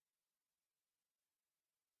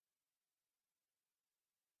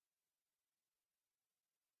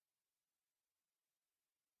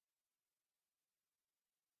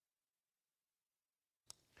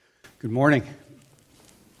Good morning.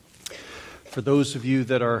 For those of you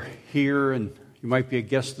that are here and you might be a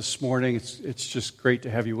guest this morning, it's just great to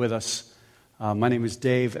have you with us. My name is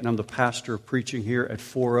Dave, and I'm the pastor of preaching here at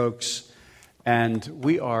Four Oaks. And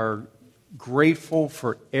we are grateful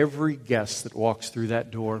for every guest that walks through that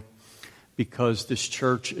door because this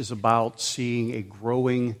church is about seeing a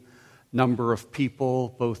growing number of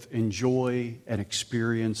people both enjoy and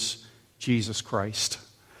experience Jesus Christ.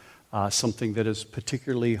 Something that is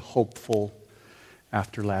particularly hopeful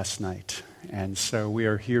after last night. And so we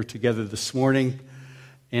are here together this morning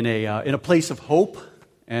in a place of hope,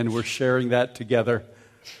 and we're sharing that together.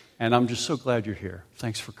 And I'm just so glad you're here.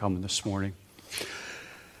 Thanks for coming this morning.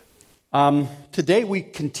 Today we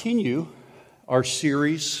continue our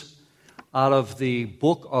series out of the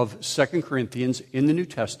book of 2 Corinthians in the New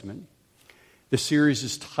Testament. The series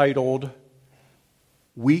is titled,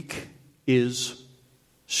 Weak is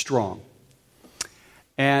Strong.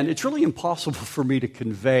 And it's really impossible for me to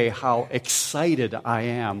convey how excited I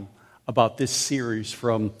am about this series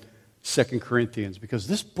from 2 Corinthians because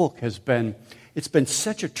this book it's been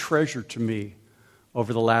such a treasure to me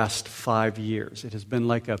over the last 5 years. It has been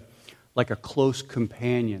like a close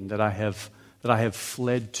companion that I have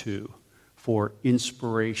fled to for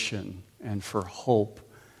inspiration and for hope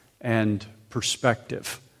and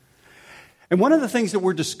perspective. And one of the things that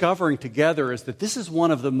we're discovering together is that this is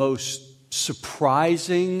one of the most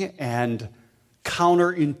surprising and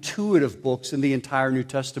counterintuitive books in the entire New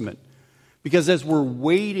Testament. Because as we're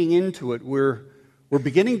wading into it, we're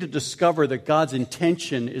beginning to discover that God's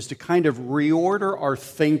intention is to kind of reorder our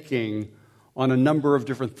thinking on a number of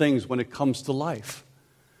different things when it comes to life.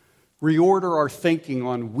 Reorder our thinking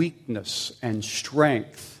on weakness and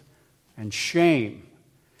strength and shame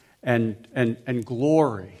and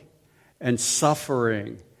glory and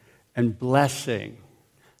suffering and blessing,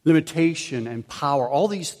 limitation and power. All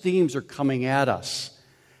these themes are coming at us,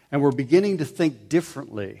 and we're beginning to think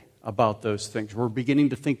differently about those things. We're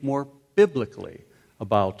beginning to think more biblically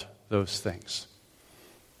about those things.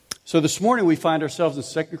 So this morning we find ourselves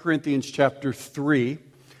in 2 Corinthians chapter 3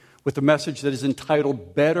 with a message that is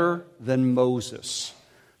entitled Better Than Moses.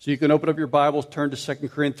 So you can open up your Bibles, turn to 2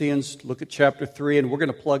 Corinthians, look at chapter 3, and we're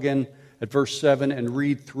going to plug in at verse 7 and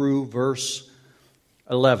read through verse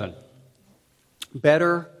 11.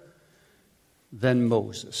 Better than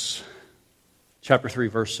Moses. Chapter 3,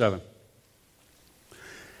 verse 7.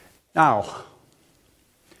 Now,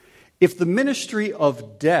 if the ministry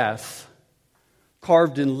of death,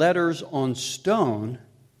 carved in letters on stone,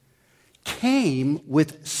 came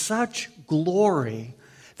with such glory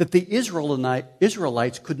that the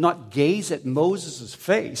Israelites could not gaze at Moses'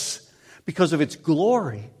 face because of its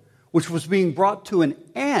glory, which was being brought to an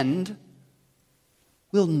end,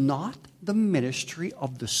 will not the ministry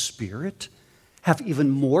of the Spirit have even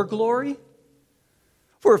more glory?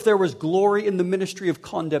 For if there was glory in the ministry of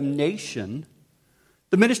condemnation,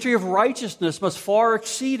 the ministry of righteousness must far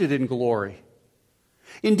exceed it in glory.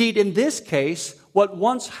 Indeed, in this case, what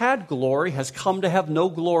once had glory has come to have no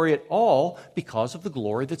glory at all because of the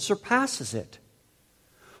glory that surpasses it.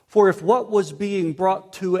 For if what was being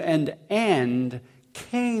brought to an end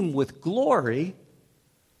came with glory,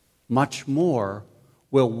 much more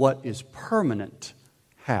will what is permanent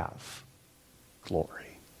have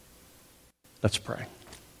glory. Let's pray.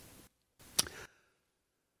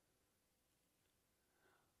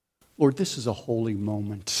 Lord, this is a holy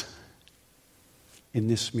moment in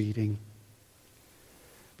this meeting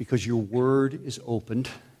because your word is opened.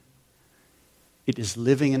 It is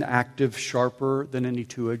living and active, sharper than any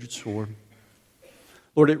two-edged sword.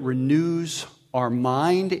 Lord, it renews our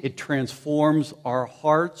mind. It transforms our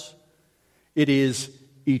hearts. It is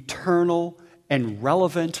eternal and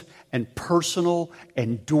relevant and personal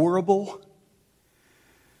and durable.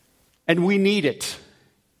 And we need it.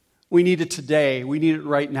 We need it today. We need it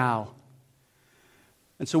right now.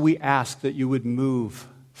 And so we ask that you would move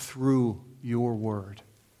through your word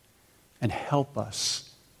and help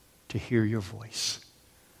us to hear your voice.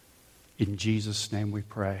 In Jesus' name we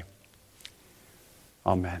pray.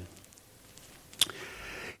 Amen.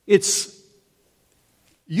 It's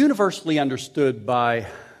universally understood by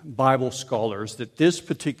Bible scholars that this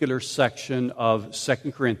particular section of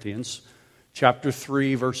 2 Corinthians, chapter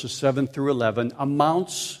 3, verses 7 through 11,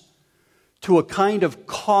 amounts to a kind of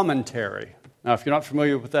commentary. Now, if you're not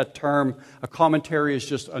familiar with that term, a commentary is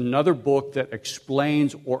just another book that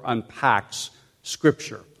explains or unpacks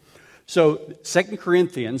Scripture. So 2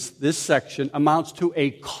 Corinthians, this section, amounts to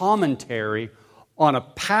a commentary on a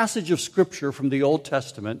passage of Scripture from the Old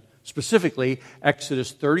Testament, specifically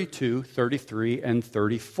Exodus 32, 33, and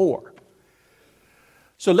 34.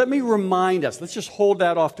 So let me remind us, let's just hold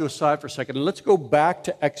that off to a side for a second, and let's go back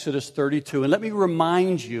to Exodus 32, and let me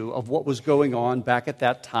remind you of what was going on back at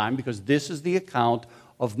that time, because this is the account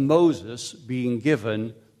of Moses being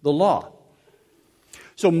given the law.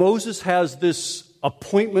 So Moses has this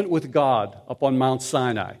appointment with God up on Mount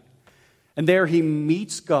Sinai, and there he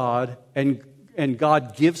meets God, and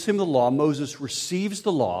God gives him the law. Moses receives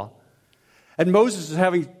the law. And Moses is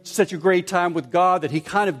having such a great time with God that he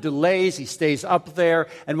kind of delays. He stays up there.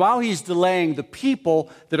 And while he's delaying, the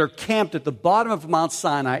people that are camped at the bottom of Mount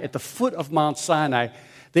Sinai, at the foot of Mount Sinai,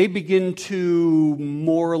 they begin to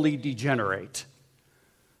morally degenerate.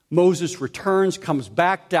 Moses returns, comes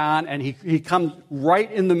back down, and he comes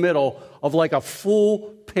right in the middle of like a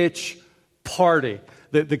full-pitch party.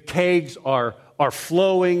 The kegs are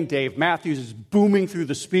flowing. Dave Matthews is booming through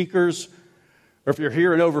the speakers. Or if you're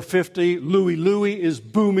here and over 50, Louie is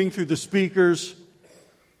booming through the speakers.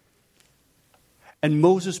 And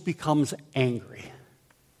Moses becomes angry.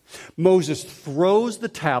 Moses throws the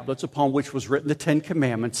tablets upon which was written the Ten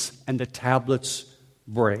Commandments, and the tablets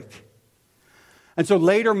break. And so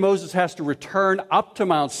later Moses has to return up to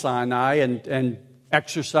Mount Sinai and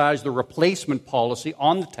exercise the replacement policy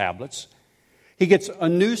on the tablets. He gets a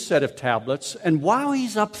new set of tablets, and while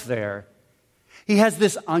he's up there, he has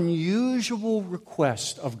this unusual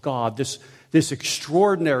request of God, this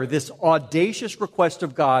extraordinary, this audacious request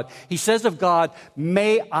of God. He says of God,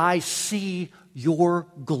 "May I see your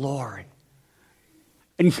glory."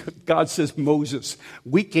 And God says, "Moses,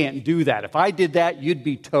 we can't do that. If I did that, you'd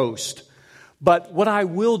be toast. But what I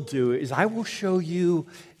will do is I will show you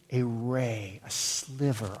a ray, a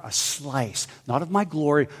sliver, a slice, not of my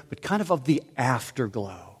glory, but kind of the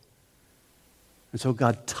afterglow." And so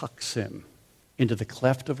God tucks him into the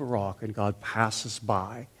cleft of a rock, and God passes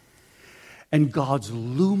by. And God's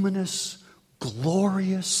luminous,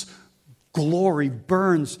 glorious glory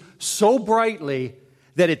burns so brightly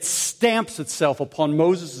that it stamps itself upon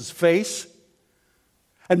Moses' face.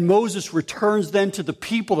 And Moses returns then to the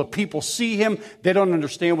people. The people see him. They don't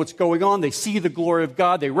understand what's going on. They see the glory of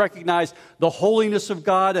God. They recognize the holiness of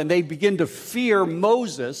God, and they begin to fear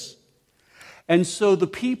Moses. And so the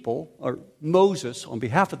people, or Moses, on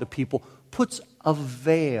behalf of the people, puts a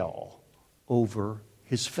veil over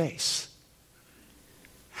his face.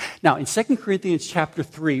 Now, in 2 Corinthians chapter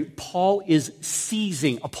 3, Paul is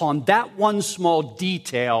seizing upon that one small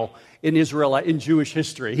detail in Jewish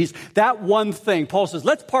history. That one thing. Paul says,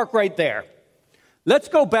 let's park right there. Let's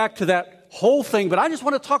go back to that whole thing, but I just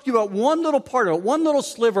want to talk to you about one little part of it, one little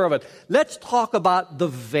sliver of it. Let's talk about the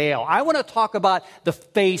veil. I want to talk about the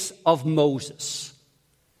face of Moses.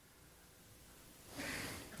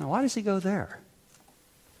 Now, why does he go there?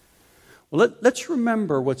 Well, let's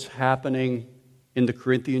remember what's happening in the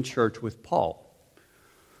Corinthian church with Paul.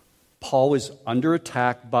 Paul is under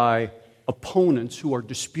attack by opponents who are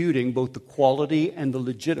disputing both the quality and the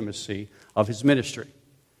legitimacy of his ministry.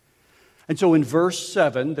 And so in verse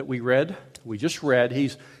 7 that we just read,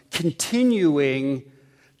 he's continuing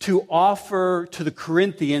to offer to the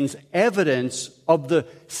Corinthians evidence of the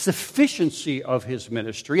sufficiency of his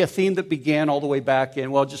ministry, a theme that began all the way back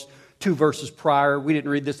in, just 2 verses prior. We didn't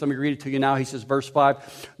read this. Let me read it to you now. He says, verse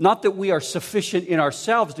 5, "Not that we are sufficient in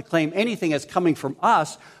ourselves to claim anything as coming from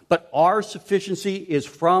us, but our sufficiency is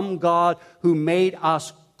from God who made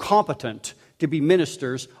us competent to be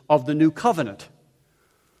ministers of the new covenant."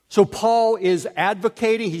 So Paul is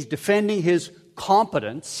advocating, he's defending his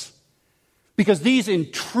competence, because these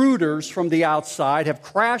intruders from the outside have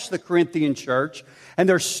crashed the Corinthian church, and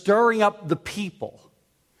they're stirring up the people.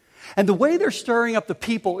 And the way they're stirring up the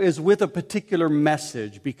people is with a particular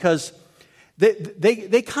message, because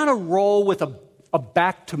they kind of roll with a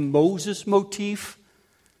back to Moses motif.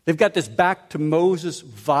 They've got this back to Moses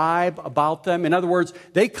vibe about them. In other words,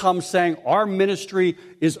 they come saying our ministry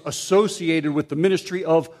is associated with the ministry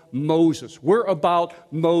of Moses. We're about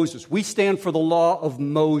Moses. We stand for the law of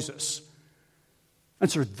Moses. And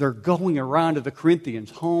so they're going around to the Corinthians'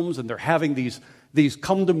 homes, and they're having these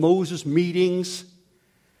come to Moses meetings.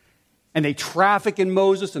 And they traffic in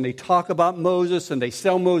Moses, and they talk about Moses, and they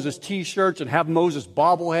sell Moses T-shirts and have Moses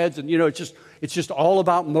bobbleheads, and it's just all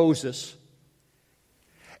about Moses.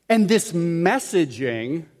 And this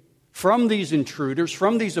messaging from these intruders,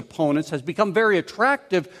 from these opponents, has become very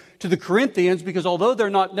attractive to the Corinthians, because although they're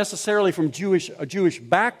not necessarily from a Jewish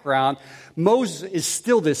background, Moses is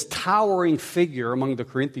still this towering figure among the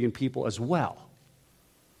Corinthian people as well.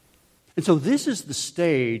 And so this is the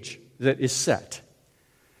stage that is set.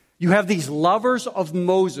 You have these lovers of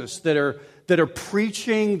Moses that are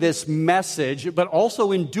preaching this message, but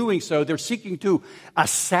also in doing so, they're seeking to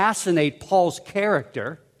assassinate Paul's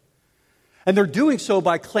character. And they're doing so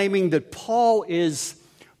by claiming that Paul is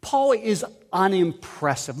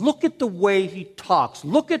unimpressive. Look at the way he talks.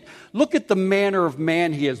 Look at the manner of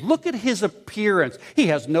man he is. Look at his appearance. He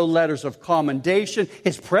has no letters of commendation.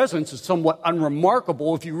 His presence is somewhat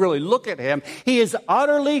unremarkable if you really look at him. He is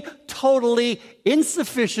utterly, totally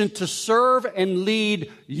insufficient to serve and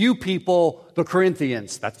lead you people, the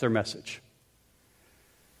Corinthians. That's their message.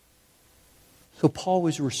 So Paul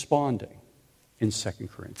was responding in 2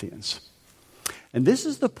 Corinthians. And this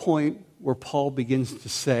is the point where Paul begins to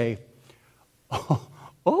say,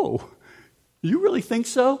 oh, you really think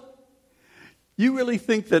so? You really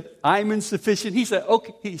think that I'm insufficient? He's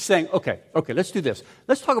saying, okay, let's do this.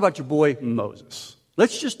 Let's talk about your boy Moses.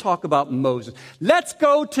 Let's just talk about Moses. Let's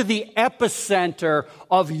go to the epicenter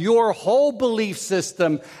of your whole belief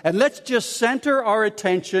system, and let's just center our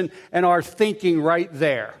attention and our thinking right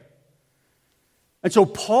there. And so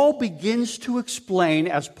Paul begins to explain,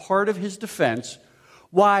 as part of his defense,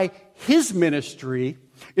 why his ministry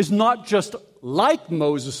is not just like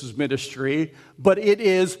Moses' ministry, but it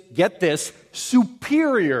is, get this,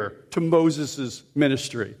 superior to Moses'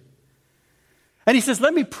 ministry. And he says,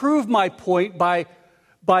 let me prove my point by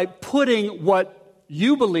putting what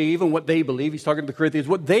you believe and what they believe, he's talking to the Corinthians,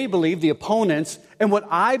 what they believe, the opponents, and what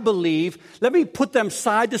I believe, let me put them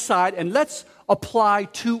side to side, and let's apply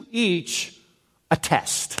to each a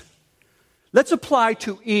test. Let's apply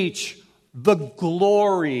to each the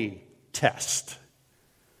glory test.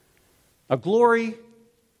 Now, glory,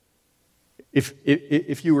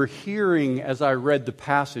 if you were hearing as I read the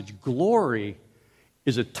passage, glory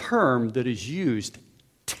is a term that is used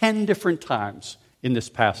 10 different times in this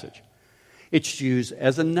passage. It's used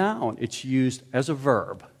as a noun. It's used as a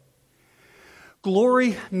verb.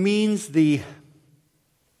 Glory means the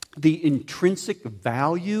intrinsic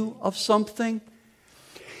value of something.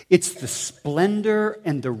 It's the splendor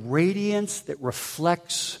and the radiance that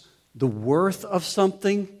reflects the worth of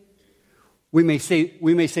something. We may say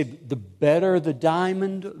the better the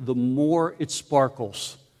diamond, the more it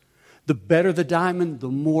sparkles. The better the diamond, the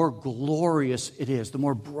more glorious it is, the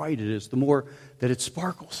more bright it is, the more that it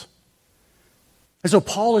sparkles. And so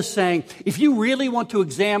Paul is saying, if you really want to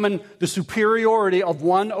examine the superiority of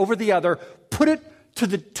one over the other, put it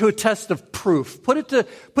to a test of proof. Put it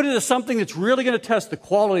to something that's really going to test the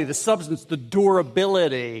quality, the substance, the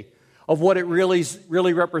durability of what it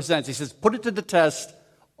really represents. He says, put it to the test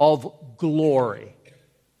of glory.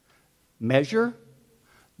 Measure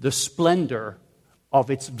the splendor of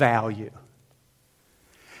its value.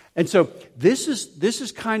 And so this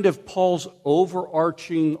is kind of Paul's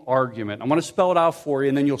overarching argument. I'm going to spell it out for you,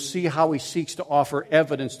 and then you'll see how he seeks to offer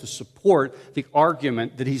evidence to support the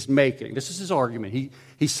argument that he's making. This is his argument.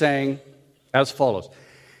 He's saying as follows.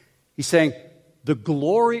 He's saying, the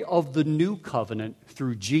glory of the new covenant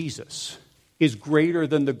through Jesus is greater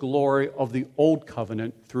than the glory of the old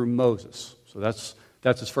covenant through Moses. So that's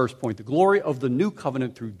his first point. The glory of the new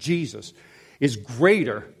covenant through Jesus is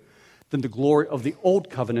greater than the glory of the old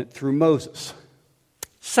covenant through Moses.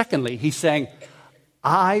 Secondly, he's saying,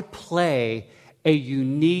 I play a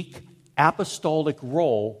unique apostolic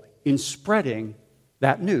role in spreading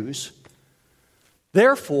that news.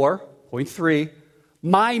 Therefore, point 3,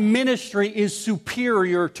 my ministry is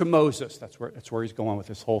superior to Moses. That's where he's going with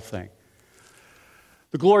this whole thing.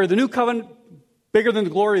 The glory of the new covenant, bigger than the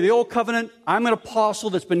glory of the old covenant. I'm an apostle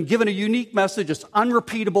that's been given a unique message. It's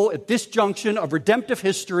unrepeatable at this junction of redemptive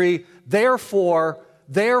history. Therefore,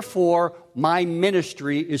 my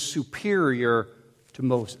ministry is superior to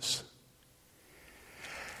Moses.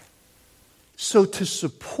 So to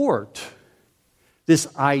support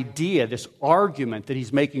this idea, this argument that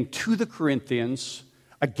he's making to the Corinthians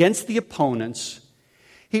against the opponents,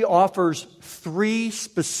 he offers 3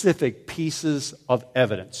 specific pieces of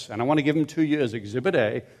evidence. And I want to give them to you as Exhibit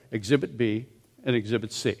A, Exhibit B, and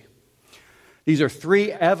Exhibit C. These are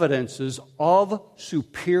 3 evidences of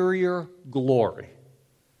superior glory.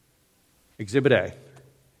 Exhibit A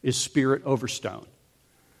is spirit over stone.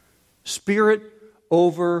 Spirit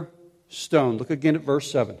over stone. Look again at verse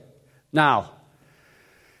 7. Now,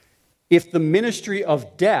 if the ministry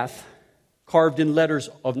of death, carved in letters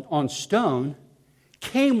on stone,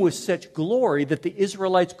 came with such glory that the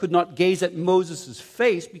Israelites could not gaze at Moses'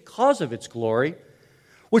 face because of its glory,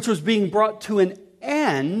 which was being brought to an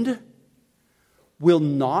end, will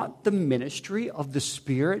not the ministry of the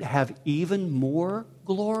Spirit have even more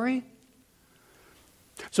glory?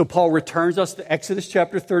 So Paul returns us to Exodus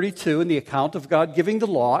chapter 32 and the account of God giving the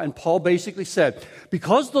law, and Paul basically said,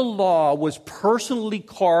 because the law was personally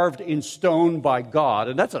carved in stone by God,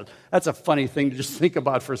 and that's a funny thing to just think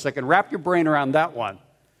about for a second. Wrap your brain around that one.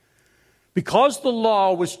 Because the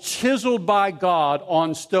law was chiseled by God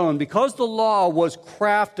on stone, because the law was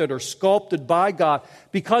crafted or sculpted by God,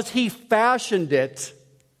 because He fashioned it,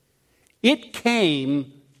 it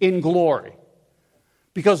came in glory.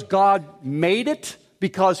 Because God made it,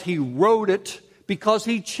 because He wrote it, because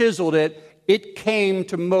He chiseled it, it came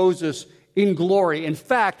to Moses in glory. In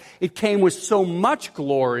fact, it came with so much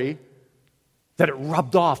glory that it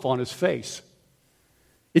rubbed off on his face.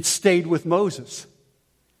 It stayed with Moses.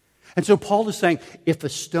 And so Paul is saying, if the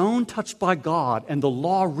stone touched by God and the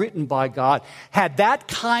law written by God had that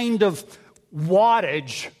kind of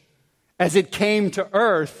wattage as it came to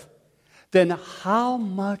earth, then how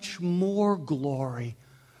much more glory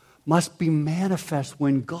must be manifest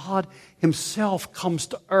when God Himself comes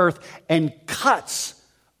to earth and cuts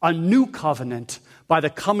a new covenant by the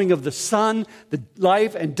coming of the Son, the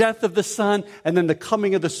life and death of the Son, and then the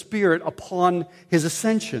coming of the Spirit upon His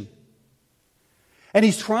ascension. And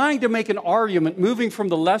he's trying to make an argument moving from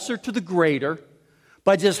the lesser to the greater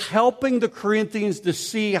by just helping the Corinthians to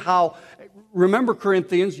see how, remember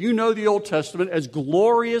Corinthians, you know the Old Testament, as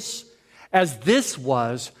glorious as this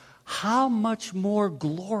was, how much more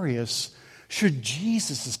glorious should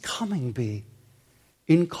Jesus' coming be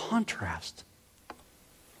in contrast?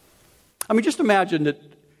 I mean, just imagine that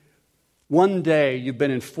one day you've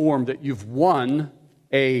been informed that you've won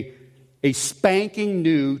a spanking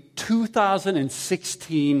new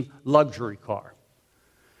 2016 luxury car.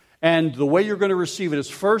 And the way you're going to receive it is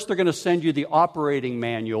first they're going to send you the operating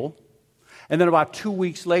manual, and then about 2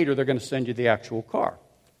 weeks later they're going to send you the actual car.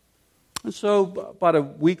 And so about a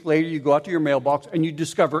week later you go out to your mailbox and you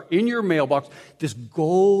discover in your mailbox this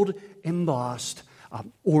gold embossed,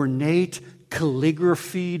 ornate,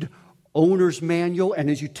 calligraphied owner's manual, and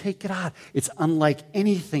as you take it out, it's unlike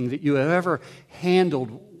anything that you have ever handled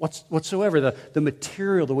whatsoever. The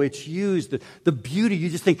material, the way it's used, the beauty, you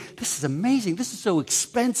just think, this is amazing, this is so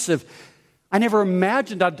expensive. I never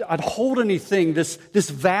imagined I'd hold anything this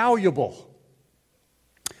valuable.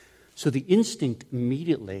 So the instinct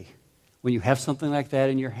immediately, when you have something like that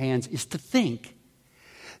in your hands, is to think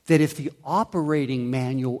that if the operating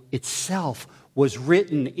manual itself was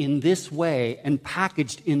written in this way and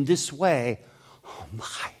packaged in this way, oh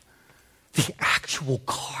my, the actual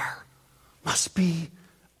car must be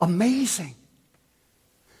amazing.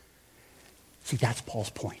 See, that's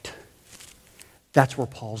Paul's point. That's where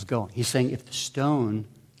Paul's going. He's saying if the stone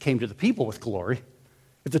came to the people with glory,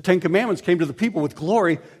 if the Ten Commandments came to the people with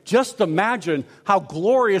glory, just imagine how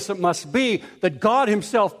glorious it must be that God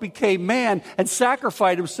Himself became man and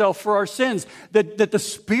sacrificed Himself for our sins, that the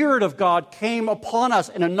Spirit of God came upon us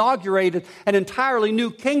and inaugurated an entirely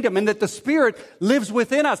new kingdom, and that the Spirit lives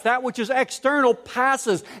within us. That which is external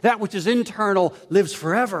passes, that which is internal lives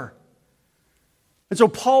forever. And so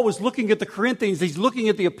Paul was looking at the Corinthians, he's looking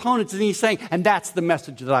at the opponents, and he's saying, and that's the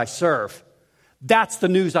message that I serve. That's the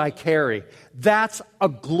news I carry. That's a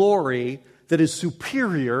glory that is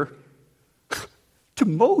superior to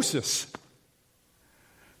Moses.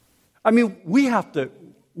 I mean, we have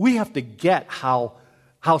to get how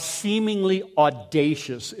seemingly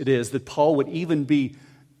audacious it is that Paul would even be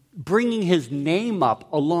bringing his name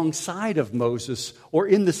up alongside of Moses or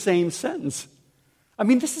in the same sentence. I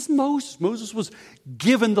mean, this is Moses. Moses was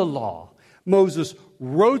given the law. Moses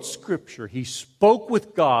wrote Scripture. He spoke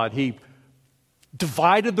with God. He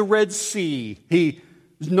divided the Red Sea. He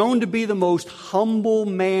is known to be the most humble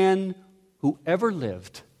man who ever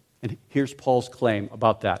lived. And here's Paul's claim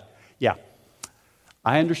about that. Yeah,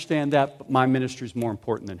 I understand that, but my ministry is more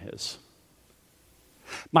important than his.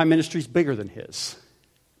 My ministry is bigger than his.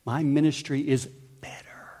 My ministry is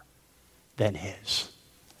better than his.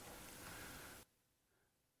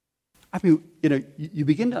 I mean, you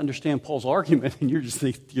begin to understand Paul's argument, and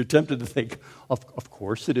you're tempted to think, of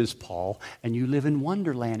course it is Paul, and you live in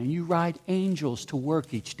Wonderland, and you ride angels to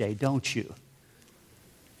work each day, don't you?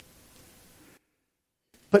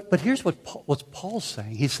 But here's what Paul's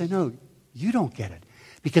saying. He's saying, no, you don't get it,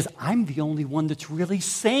 because I'm the only one that's really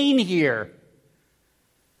sane here.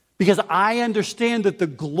 Because I understand that the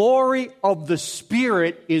glory of the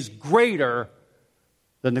Spirit is greater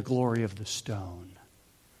than the glory of the stone.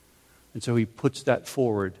 And so he puts that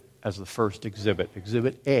forward as the first exhibit,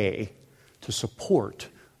 Exhibit A, to support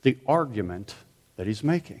the argument that he's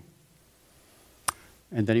making.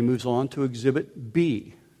 And then he moves on to Exhibit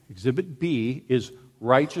B. Exhibit B is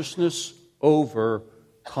righteousness over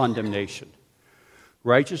condemnation.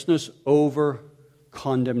 Righteousness over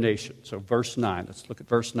condemnation. So verse 9, let's look at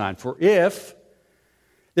verse 9. For if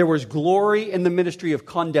there was glory in the ministry of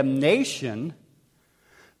condemnation,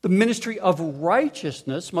 the ministry of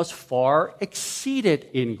righteousness must far exceed it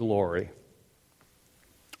in glory.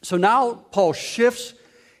 So now Paul shifts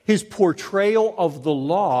his portrayal of the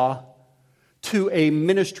law to a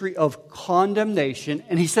ministry of condemnation,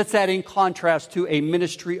 and he sets that in contrast to a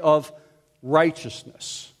ministry of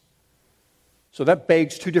righteousness. So that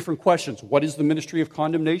begs two different questions. What is the ministry of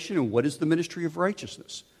condemnation, and what is the ministry of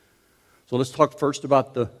righteousness? So let's talk first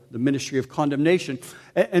about the ministry of condemnation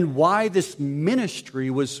and why this ministry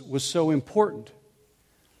was so important.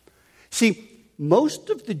 See, most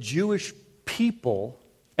of the Jewish people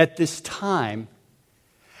at this time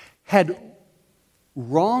had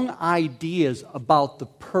wrong ideas about the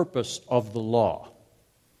purpose of the law.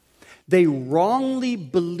 They wrongly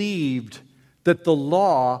believed that the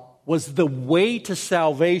law was the way to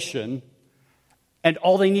salvation, and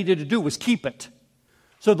all they needed to do was keep it.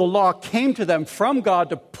 So the law came to them from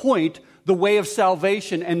God to point the way of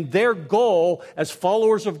salvation, and their goal as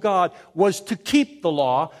followers of God was to keep the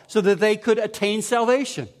law so that they could attain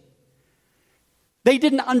salvation. They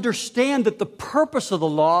didn't understand that the purpose of the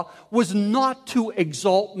law was not to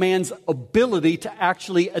exalt man's ability to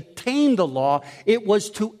actually attain the law. It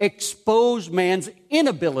was to expose man's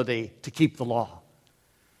inability to keep the law.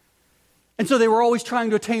 And so they were always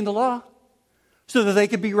trying to attain the law so that they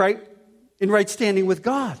could be in right standing with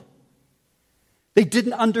God. They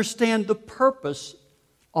didn't understand the purpose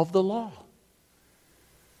of the law.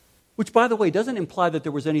 Which, by the way, doesn't imply that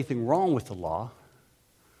there was anything wrong with the law.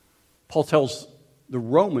 Paul tells the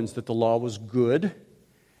Romans that the law was good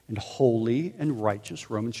and holy and righteous.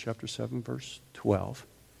 Romans chapter 7, verse 12.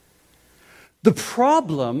 The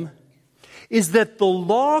problem is that the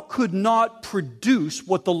law could not produce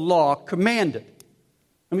what the law commanded.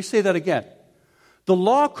 Let me say that again. The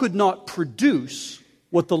law could not produce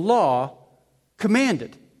what the law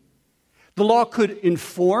commanded. The law could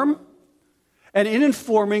inform, and in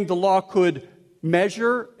informing, the law could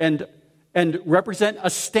measure and represent a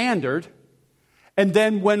standard. And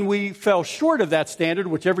then when we fell short of that standard,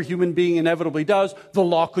 which every human being inevitably does, the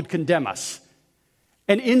law could condemn us.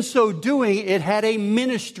 And in so doing, it had a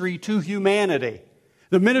ministry to humanity.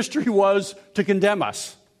 The ministry was to condemn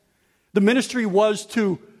us. The ministry was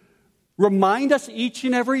to remind us each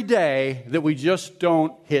and every day that we just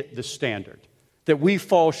don't hit the standard, that we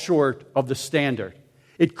fall short of the standard.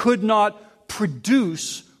 It could not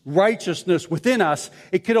produce righteousness within us.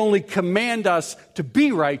 It could only command us to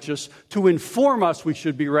be righteous, to inform us we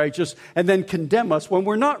should be righteous, and then condemn us when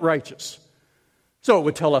we're not righteous. So it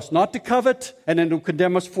would tell us not to covet, and then it would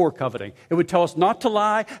condemn us for coveting. It would tell us not to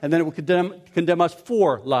lie, and then it would condemn us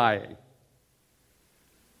for lying.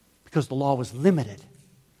 Because the law was limited.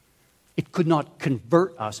 It could not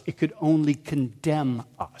convert us. It could only condemn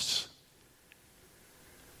us.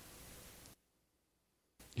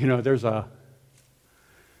 You know, there's a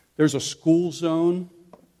school zone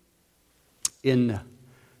in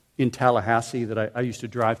Tallahassee that I used to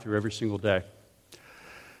drive through every single day.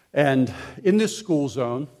 And in this school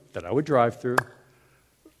zone that I would drive through,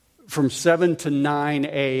 from 7 to 9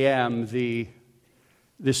 a.m., the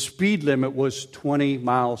speed limit was 20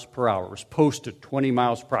 miles per hour. It was posted 20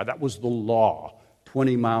 miles per hour. That was the law,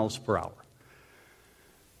 20 miles per hour.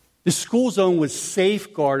 The school zone was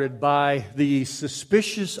safeguarded by the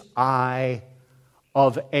suspicious eye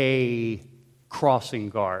of a crossing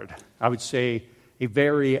guard. I would say a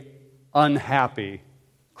very unhappy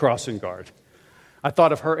crossing guard. I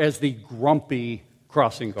thought of her as the grumpy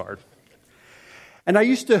crossing guard. And I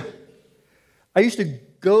used to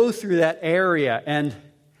go through that area, and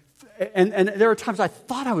there were times I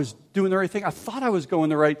thought I was doing the right thing. I thought I was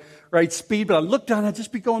going the right speed, but I looked down, I'd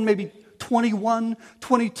just be going maybe 21,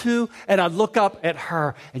 22, and I'd look up at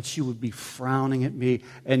her, and she would be frowning at me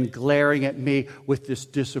and glaring at me with this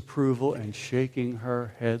disapproval and shaking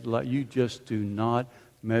her head like, you just do not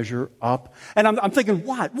measure up. And I'm thinking,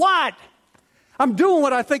 what? I'm doing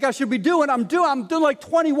what I think I should be doing. I'm doing like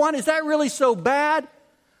 21. Is that really so bad?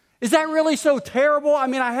 Is that really so terrible? I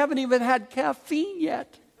mean, I haven't even had caffeine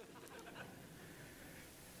yet.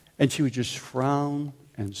 And she would just frown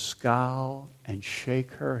and scowl and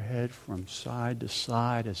shake her head from side to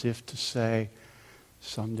side as if to say,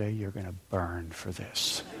 someday you're going to burn for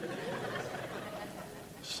this.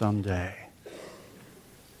 Someday.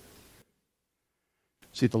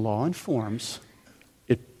 See, the law informs.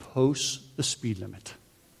 It posts the speed limit.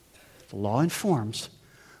 The law informs,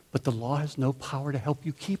 but the law has no power to help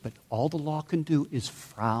you keep it. All the law can do is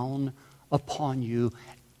frown upon you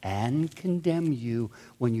and condemn you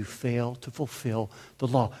when you fail to fulfill the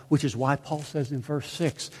law, which is why Paul says in verse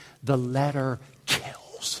 6, the letter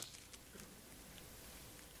kills.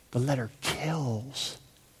 The letter kills.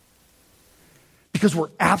 Because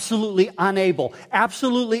we're absolutely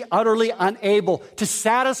utterly unable to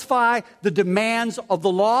satisfy the demands of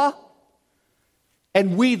the law,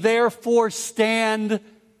 and we therefore stand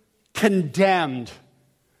condemned.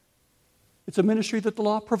 It's a ministry that the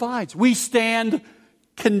law provides. We stand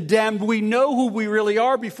condemned. We know who we really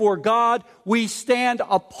are before God. We stand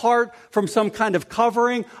apart from some kind of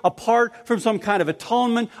covering, apart from some kind of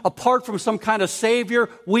atonement, apart from some kind of Savior.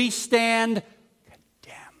 We stand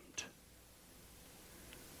condemned.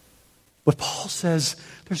 But Paul says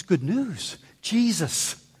there's good news.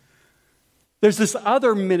 Jesus. There's this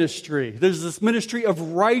other ministry. There's this ministry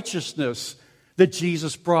of righteousness that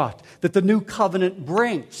Jesus brought, that the new covenant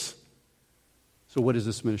brings. So what is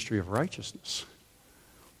this ministry of righteousness?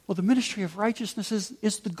 Well, the ministry of righteousness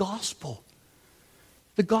is the gospel.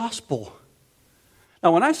 The gospel.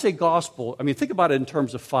 Now, when I say gospel, I mean, think about it in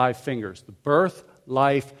terms of 5 fingers. The birth,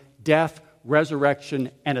 life, death,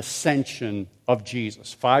 resurrection, and ascension of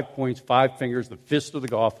Jesus. 5 points, 5 fingers, the fist of the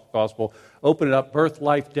gospel. Open it up, birth,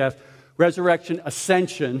 life, death, resurrection,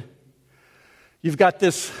 ascension. You've got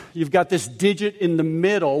this digit in the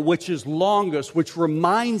middle, which is longest, which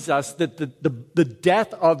reminds us that the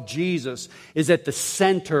death of Jesus is at the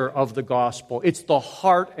center of the gospel. It's the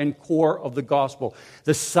heart and core of the gospel.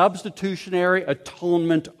 The substitutionary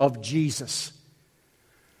atonement of Jesus.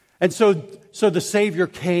 And so the Savior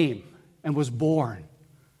came and was born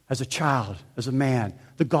as a child, as a man,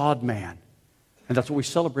 the God-man. And that's what we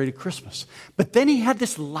celebrated Christmas. But then he had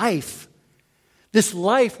this life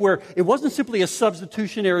where it wasn't simply a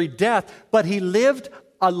substitutionary death, but he lived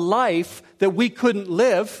a life that we couldn't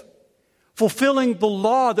live, fulfilling the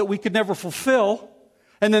law that we could never fulfill.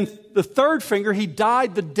 And then the third finger, he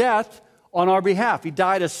died the death on our behalf. He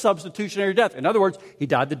died a substitutionary death. In other words, he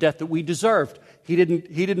died the death that we deserved. He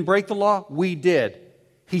didn't break the law, we did.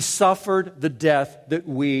 He suffered the death that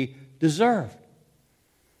we deserved.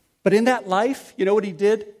 But in that life, you know what he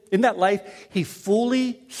did? In that life, he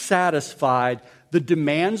fully satisfied the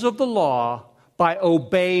demands of the law by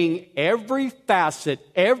obeying every facet,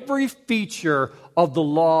 every feature of the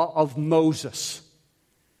law of Moses.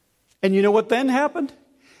 And you know what then happened?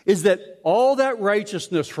 Is that all that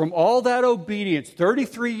righteousness from all that obedience,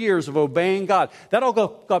 33 years of obeying God, that all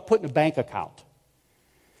got put in a bank account.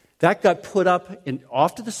 That got put up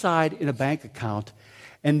off to the side in a bank account.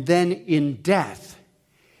 And then in death,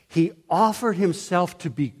 he offered himself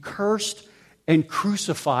to be cursed and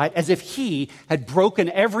crucified as if he had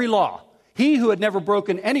broken every law. He who had never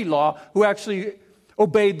broken any law, who actually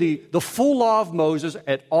obeyed the full law of Moses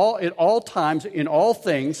at all times, in all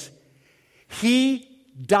things, he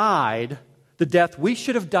died the death we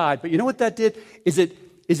should have died. But you know what that did? Is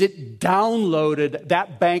it downloaded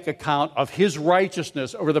that bank account of his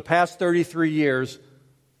righteousness over the past 33 years,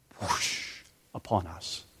 whoosh, upon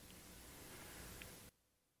us.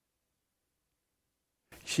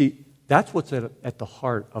 See, that's what's at the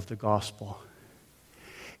heart of the gospel.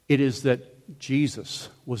 It is that Jesus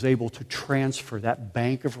was able to transfer that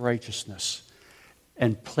bank of righteousness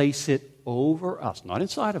and place it over us, not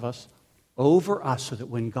inside of us, over us, so that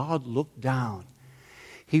when God looked down,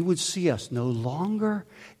 he would see us no longer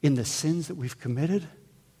in the sins that we've committed,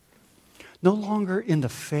 no longer in the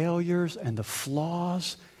failures and the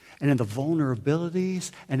flaws and in the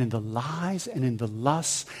vulnerabilities, and in the lies, and in the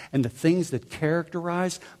lusts, and the things that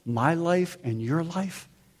characterize my life and your life.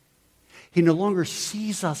 He no longer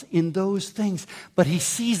sees us in those things, but he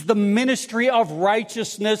sees the ministry of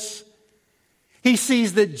righteousness. He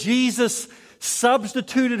sees that Jesus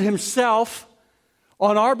substituted himself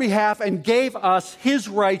on our behalf and gave us his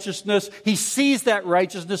righteousness. He sees that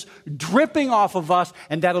righteousness dripping off of us,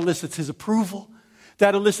 and that elicits his approval.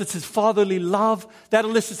 That elicits his fatherly love. That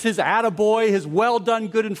elicits his attaboy, his well done,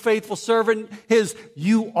 good and faithful servant, his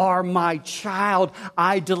you are my child,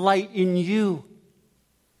 I delight in you.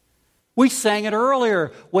 We sang it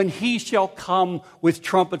earlier, when he shall come with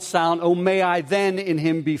trumpet sound, oh may I then in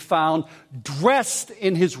him be found, dressed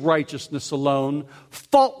in his righteousness alone,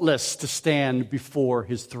 faultless to stand before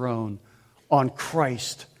his throne. On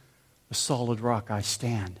Christ, the solid rock I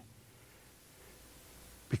stand.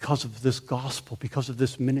 Because of this gospel, because of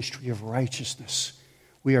this ministry of righteousness,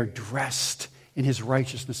 we are dressed in his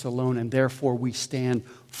righteousness alone, and therefore we stand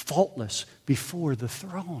faultless before the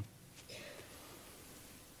throne.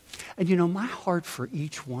 And you know, my heart for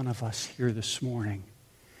each one of us here this morning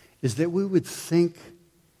is that we would think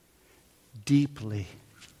deeply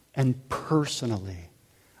and personally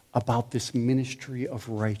about this ministry of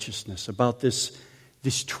righteousness, about this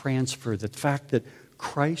transfer, the fact that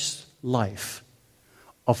Christ's life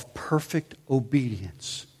of perfect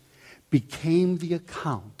obedience became the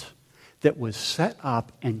account that was set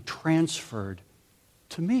up and transferred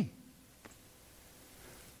to me.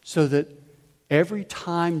 So that every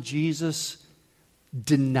time Jesus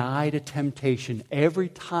denied a temptation, every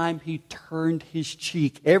time he turned his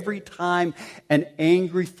cheek, every time an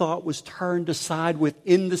angry thought was turned aside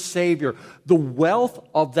within the Savior, the wealth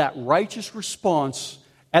of that righteous response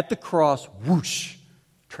at the cross, whoosh,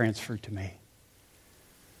 transferred to me.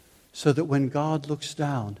 So that when God looks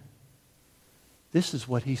down, this is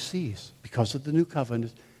what he sees. Because of the new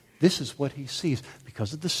covenant, this is what he sees.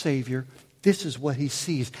 Because of the Savior, this is what he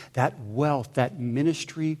sees. That wealth, that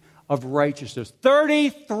ministry of righteousness.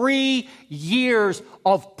 33 years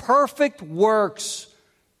of perfect works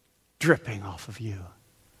dripping off of you.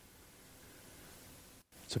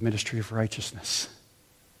 It's a ministry of righteousness.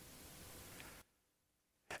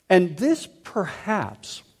 And this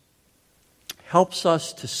perhaps helps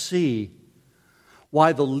us to see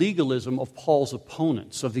why the legalism of Paul's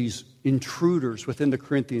opponents, of these intruders within the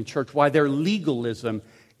Corinthian church, why their legalism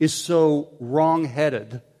is so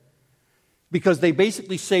wrong-headed. Because they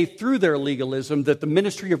basically say through their legalism that the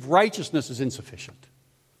ministry of righteousness is insufficient.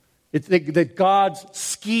 That God's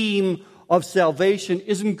scheme of salvation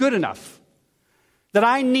isn't good enough. That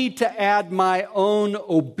I need to add my own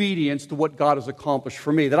obedience to what God has accomplished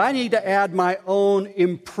for me. That I need to add my own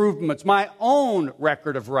improvements, my own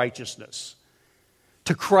record of righteousness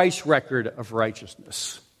to Christ's record of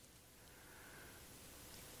righteousness.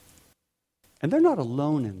 And they're not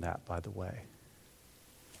alone in that, by the way.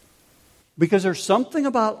 Because there's something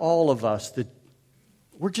about all of us that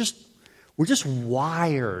we're just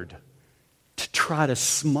wired to try to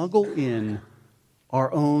smuggle in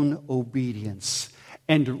our own obedience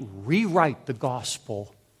and rewrite the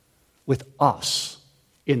gospel with us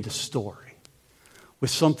in the story, with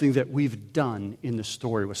something that we've done in the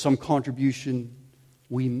story, with some contribution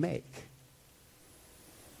we make.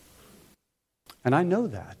 And I know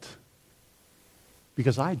that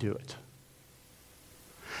because I do it.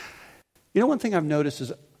 You know, one thing I've noticed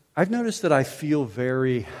is that I feel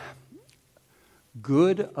very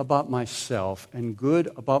good about myself and good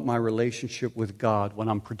about my relationship with God when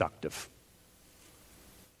I'm productive.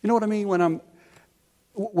 You know what I mean?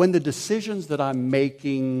 When the decisions that I'm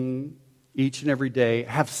making each and every day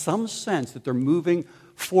have some sense that they're moving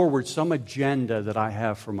forward some agenda that I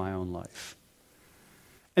have for my own life.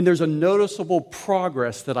 And there's a noticeable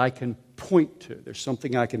progress that I can point to. There's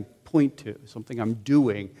something I can point to, something I'm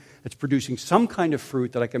doing that's producing some kind of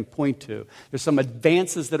fruit that I can point to. There's some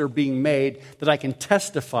advances that are being made that I can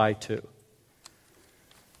testify to.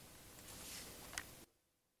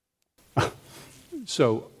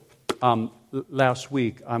 So, last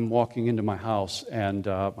week, I'm walking into my house, and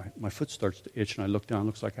my foot starts to itch, and I look down. It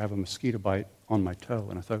looks like I have a mosquito bite on my toe.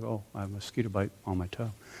 And I thought, oh, I have a mosquito bite on my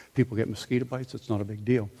toe. People get mosquito bites. It's not a big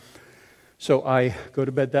deal. So I go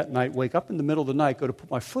to bed that night, wake up in the middle of the night, go to put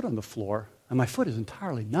my foot on the floor, and my foot is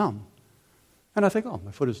entirely numb. And I think, oh,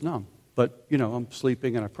 my foot is numb. But, you know, I'm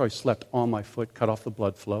sleeping, and I probably slept on my foot, cut off the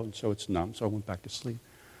blood flow, and so it's numb. So I went back to sleep.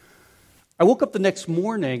 I woke up the next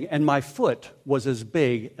morning, and my foot was as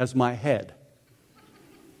big as my head.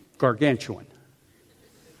 Gargantuan.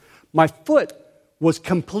 My foot was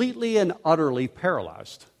completely and utterly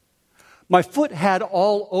paralyzed. My foot had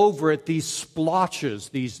all over it these splotches,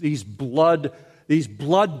 these blood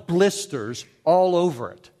blisters all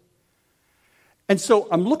over it. And so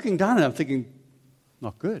I'm looking down and I'm thinking,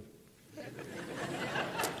 not good.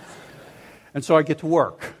 And so I get to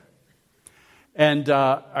work. And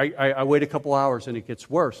I wait a couple hours and it gets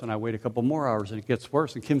worse. And I wait a couple more hours and it gets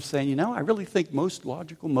worse. And Kim's saying, you know, I really think most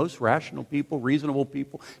logical, most rational people, reasonable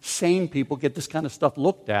people, sane people get this kind of stuff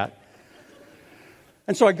looked at.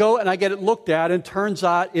 And so I go and I get it looked at, and it turns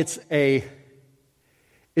out it's an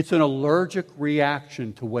allergic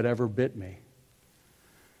reaction to whatever bit me.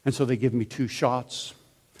 And so they give me 2 shots,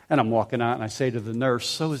 and I'm walking out, and I say to the nurse,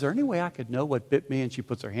 so is there any way I could know what bit me? And she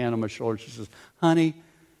puts her hand on my shoulder. She says, honey,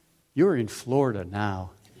 you're in Florida now.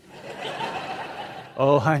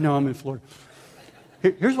 Oh, I know I'm in Florida.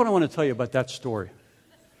 Here's what I want to tell you about that story.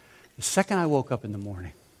 The second I woke up in the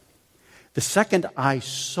morning, the second I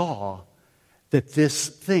saw that this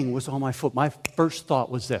thing was on my foot, my first thought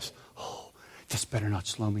was this: oh, this better not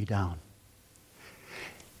slow me down.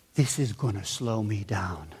 This is going to slow me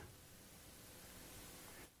down.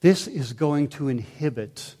 This is going to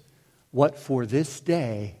inhibit what for this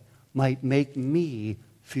day might make me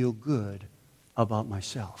feel good about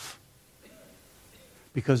myself.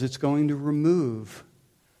 Because it's going to remove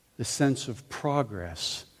the sense of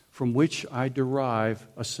progress from which I derive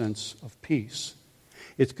a sense of peace.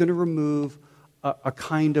 It's going to remove a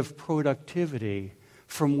kind of productivity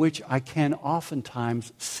from which I can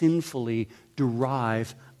oftentimes sinfully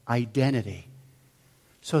derive identity.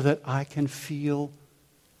 so that I can feel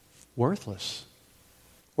worthless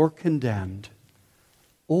or condemned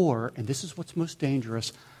or, and this is what's most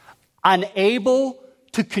dangerous, unable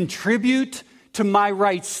to contribute to my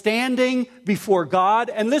right standing before God.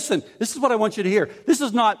 And listen, this is what I want you to hear. This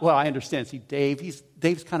is not, well, I understand. See,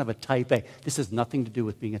 Dave's kind of a type A. This has nothing to do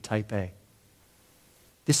with being a type A.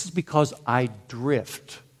 This is because I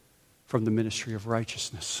drift from the ministry of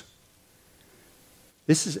righteousness.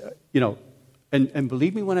 This is, and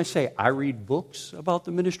believe me when I say I read books about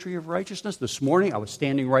the ministry of righteousness. This morning I was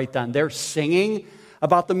standing right down there singing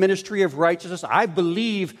about the ministry of righteousness. I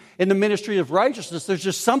believe in the ministry of righteousness. There's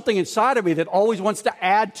just something inside of me that always wants to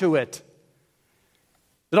add to it.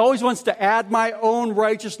 That always wants to add my own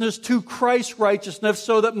righteousness to Christ's righteousness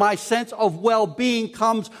so that my sense of well-being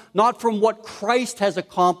comes not from what Christ has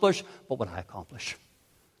accomplished, but what I accomplish.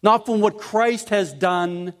 Not from what Christ has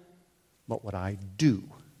done, but what I do.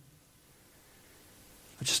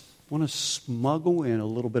 I just want to smuggle in a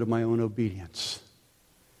little bit of my own obedience.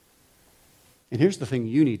 And here's the thing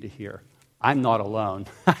you need to hear. I'm not alone.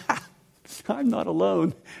 I'm not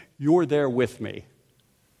alone. You're there with me.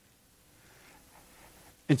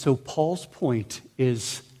 And so Paul's point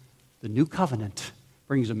is the new covenant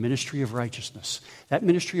brings a ministry of righteousness. That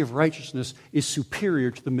ministry of righteousness is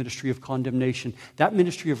superior to the ministry of condemnation. That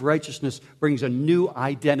ministry of righteousness brings a new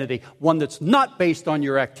identity, one that's not based on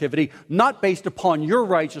your activity, not based upon your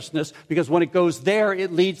righteousness, because when it goes there,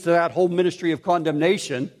 it leads to that whole ministry of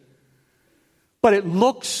condemnation. But it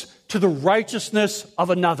looks to the righteousness of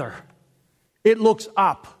another. It looks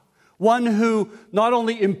up. One who not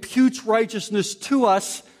only imputes righteousness to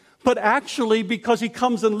us, but actually, because he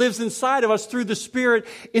comes and lives inside of us through the Spirit,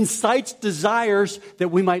 incites desires that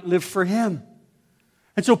we might live for him.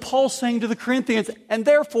 And so Paul's saying to the Corinthians, and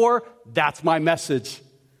therefore, that's my message.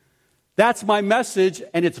 That's my message,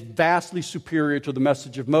 and it's vastly superior to the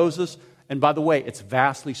message of Moses. And by the way, it's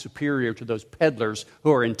vastly superior to those peddlers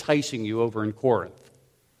who are enticing you over in Corinth.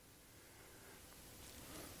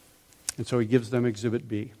 And so he gives them Exhibit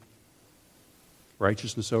B,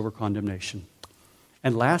 righteousness over condemnation.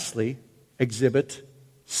 And lastly, Exhibit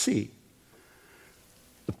C,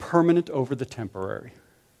 the permanent over the temporary.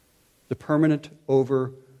 The permanent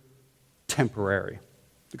over temporary.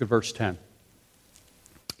 Look at verse 10.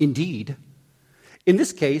 Indeed, in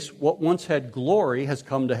this case, what once had glory has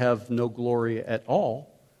come to have no glory at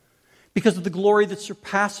all because of the glory that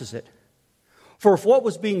surpasses it. For if what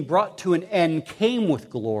was being brought to an end came with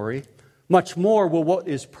glory, much more will what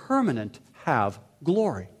is permanent have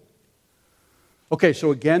glory. Okay,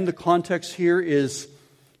 so again, the context here is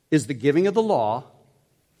the giving of the law,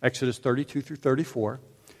 Exodus 32 through 34,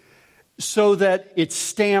 so that it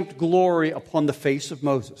stamped glory upon the face of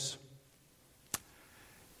Moses.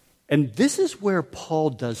 And this is where Paul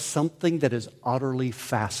does something that is utterly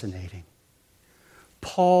fascinating.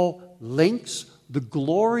 Paul links the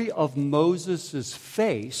glory of Moses'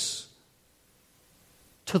 face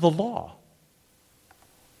to the law.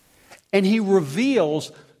 And he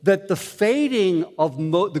reveals that the fading of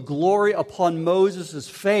the glory upon Moses'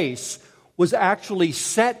 face was actually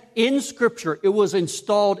set in Scripture. It was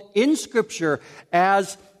installed in Scripture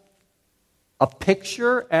as a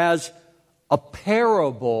picture, as a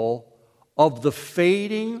parable of the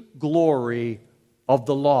fading glory of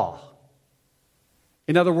the law.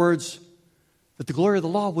 In other words, that the glory of the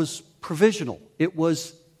law was provisional. It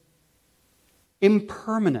was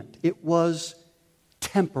impermanent. It was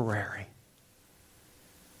temporary.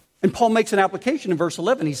 And Paul makes an application in verse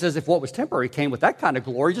 11. He says, if what was temporary came with that kind of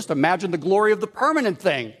glory, just imagine the glory of the permanent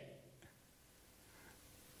thing.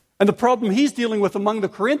 And the problem he's dealing with among the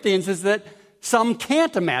Corinthians is that some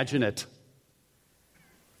can't imagine it.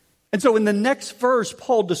 And so in the next verse,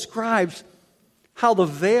 Paul describes how the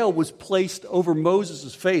veil was placed over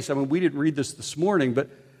Moses' face. I mean, we didn't read this morning,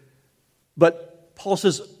 but Paul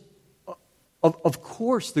says, of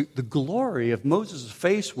course, the glory of Moses'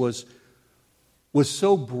 face was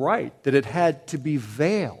so bright that it had to be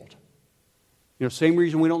veiled. Same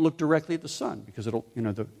reason we don't look directly at the sun, because it'll,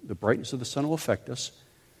 the brightness of the sun will affect us.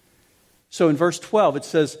 So in verse 12, it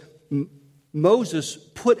says, Moses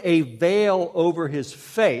put a veil over his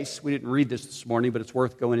face. We didn't read this morning, but it's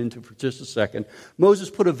worth going into for just a second. Moses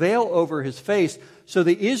put a veil over his face so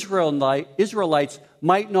the Israelites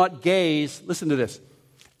might not gaze, listen to this,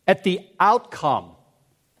 at the outcome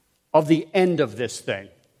of the end of this thing.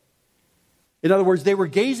 In other words, they were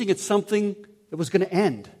gazing at something that was going to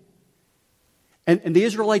end. And the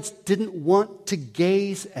Israelites didn't want to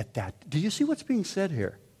gaze at that. Do you see what's being said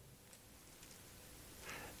here?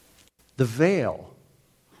 The veil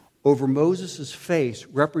over Moses' face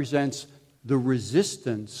represents the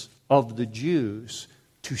resistance of the Jews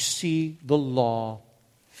to see the law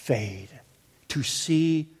fade, to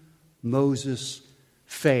see Moses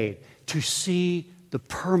fade, to see the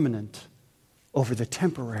permanent over the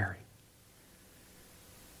temporary.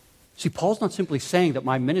 See, Paul's not simply saying that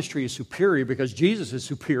my ministry is superior because Jesus is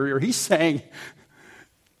superior. He's saying,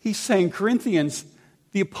 Corinthians,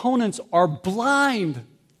 the opponents are blind.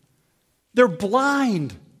 They're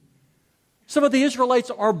blind. Some of the Israelites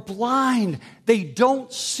are blind. They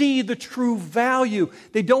don't see the true value.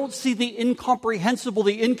 They don't see the incomprehensible,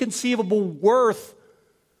 the inconceivable worth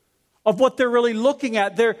of what they're really looking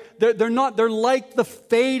at. They're like the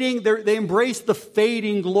fading, they embrace the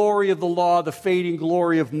fading glory of the law, the fading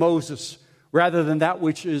glory of Moses, rather than that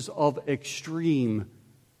which is of extreme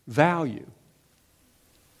value.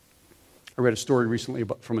 I read a story recently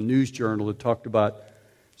from a news journal that talked about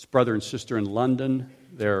his brother and sister in London.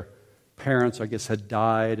 Their parents, I guess, had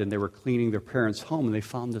died, and they were cleaning their parents' home, and they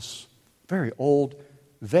found this very old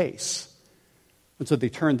vase. And so they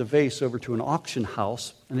turned the vase over to an auction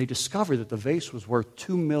house, and they discovered that the vase was worth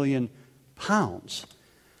 £2 million.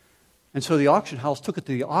 And so the auction house took it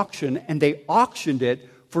to the auction, and they auctioned it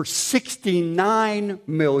for £69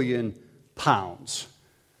 million.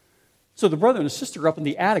 So the brother and the sister are up in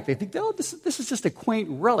the attic. They think, oh, this is just a quaint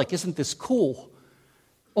relic. Isn't this cool?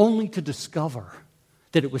 Only to discover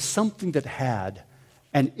that it was something that had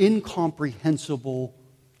an incomprehensible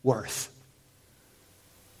worth.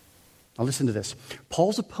 Now listen to this.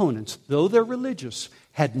 Paul's opponents, though they're religious,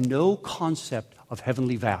 had no concept of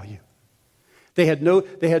heavenly value. They had no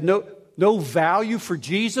value for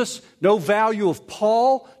Jesus, no value of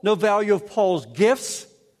Paul, no value of Paul's gifts.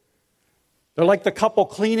 They're like the couple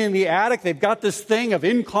cleaning the attic. They've got this thing of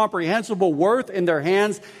incomprehensible worth in their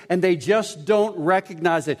hands, and they just don't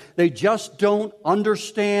recognize it. They just don't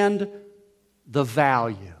understand the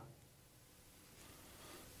value.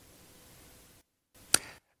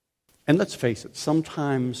 And let's face it,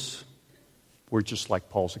 sometimes we're just like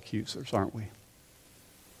Paul's accusers, aren't we?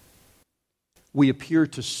 We appear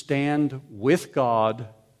to stand with God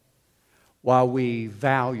while we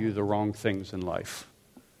value the wrong things in life.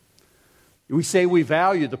 We say we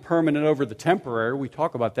value the permanent over the temporary. We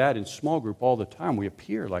talk about that in small group all the time. We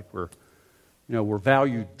appear like we're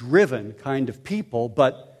value-driven kind of people,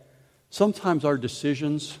 but sometimes our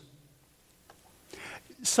decisions,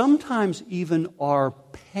 sometimes even our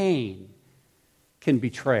pain can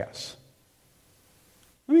betray us.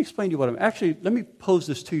 Let me explain to you what let me pose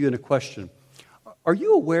this to you in a question. Are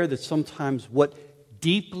you aware that sometimes what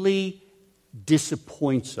deeply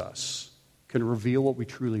disappoints us can reveal what we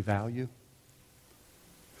truly value?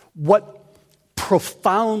 What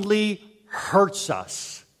profoundly hurts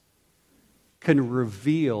us can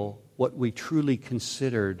reveal what we truly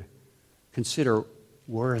consider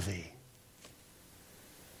worthy.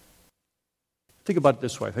 Think about it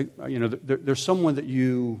this way. There's someone that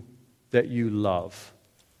you love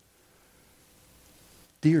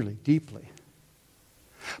dearly, deeply.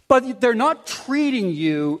 But they're not treating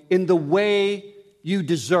you in the way you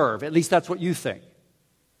deserve. At least that's what you think.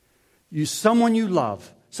 Someone you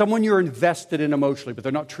love, someone you're invested in emotionally, but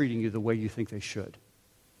they're not treating you the way you think they should.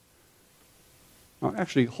 Now,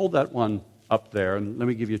 actually, hold that one up there, and let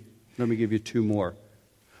me give you two more.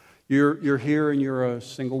 You're here and you're a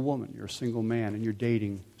single woman, you're a single man, and you're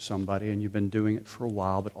dating somebody, and you've been doing it for a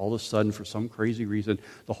while, but all of a sudden, for some crazy reason,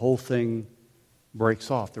 the whole thing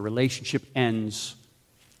breaks off. The relationship ends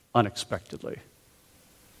unexpectedly.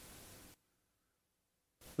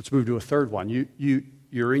 Let's move to a third one.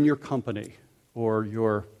 You're in your company, or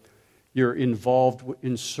you're involved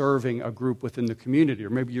in serving a group within the community, or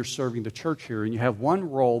maybe you're serving the church here, and you have one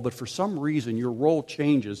role, but for some reason your role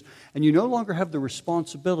changes, and you no longer have the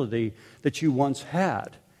responsibility that you once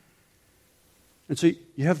had. And so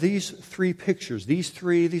you have these three pictures. These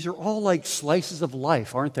are all like slices of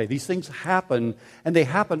life, aren't they? These things happen, and they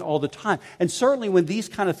happen all the time. And certainly when these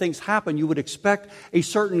kind of things happen, you would expect a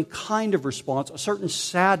certain kind of response, a certain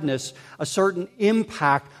sadness, a certain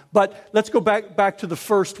impact. But let's go back to the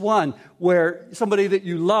first one, where somebody that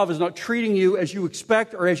you love is not treating you as you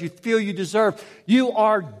expect or as you feel you deserve. You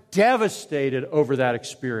are devastated over that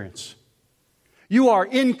experience. You are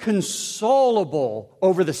inconsolable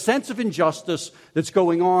over the sense of injustice that's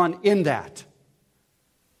going on in that.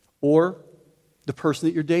 Or the person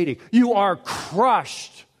that you're dating. You are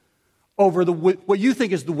crushed over what you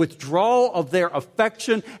think is the withdrawal of their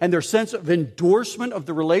affection and their sense of endorsement of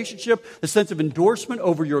the relationship, the sense of endorsement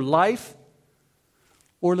over your life.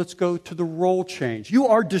 Or let's go to the role change. You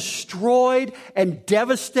are destroyed and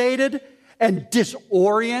devastated and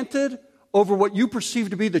disoriented over what you perceive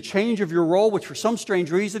to be the change of your role, which for some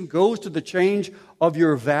strange reason goes to the change of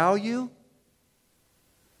your value.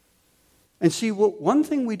 And see, one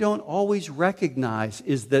thing we don't always recognize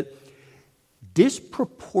is that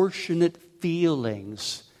disproportionate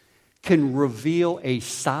feelings can reveal a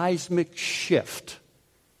seismic shift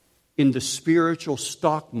in the spiritual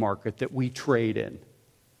stock market that we trade in.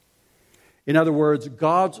 In other words,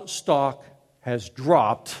 God's stock has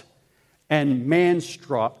dropped and man's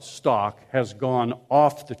stock has gone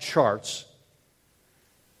off the charts.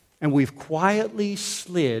 And we've quietly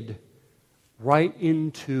slid right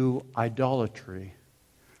into idolatry,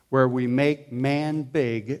 where we make man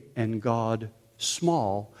big and God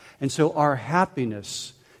small. And so our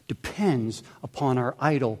happiness depends upon our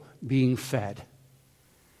idol being fed.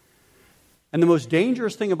 And the most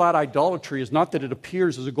dangerous thing about idolatry is not that it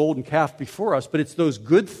appears as a golden calf before us, but it's those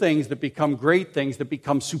good things that become great things, that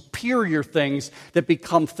become superior things, that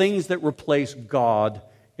become things that replace God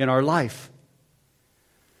in our life.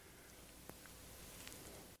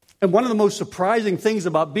 And one of the most surprising things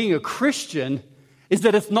about being a Christian is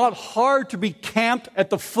that it's not hard to be camped at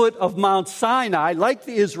the foot of Mount Sinai, like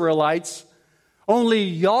the Israelites, only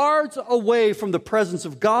yards away from the presence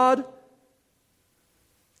of God,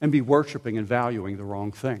 and be worshiping and valuing the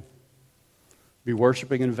wrong thing. Be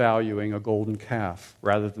worshiping and valuing a golden calf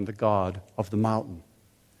rather than the God of the mountain.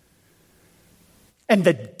 And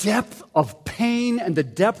the depth of pain and the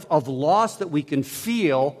depth of loss that we can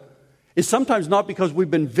feel is sometimes not because we've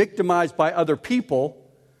been victimized by other people,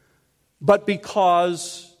 but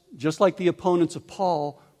because, just like the opponents of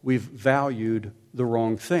Paul, we've valued the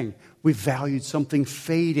wrong thing. We've valued something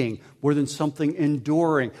fading more than something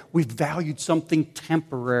enduring. We've valued something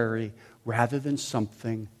temporary rather than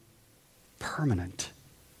something permanent.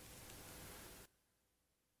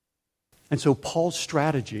 And so Paul's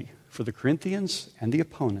strategy for the Corinthians and the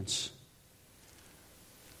opponents,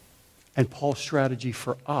 and Paul's strategy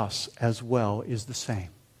for us as well, is the same.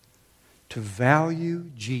 To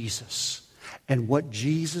value Jesus and what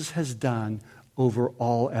Jesus has done over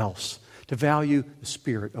all else. To value the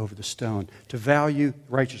Spirit over the stone. To value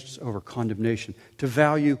righteousness over condemnation. To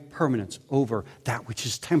value permanence over that which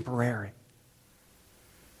is temporary.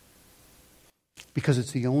 Because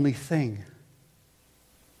it's the only thing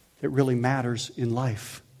that really matters in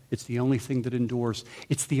life. It's the only thing that endures.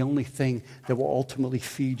 It's the only thing that will ultimately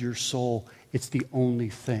feed your soul. It's the only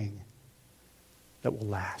thing that will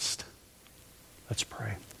last. Let's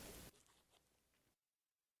pray.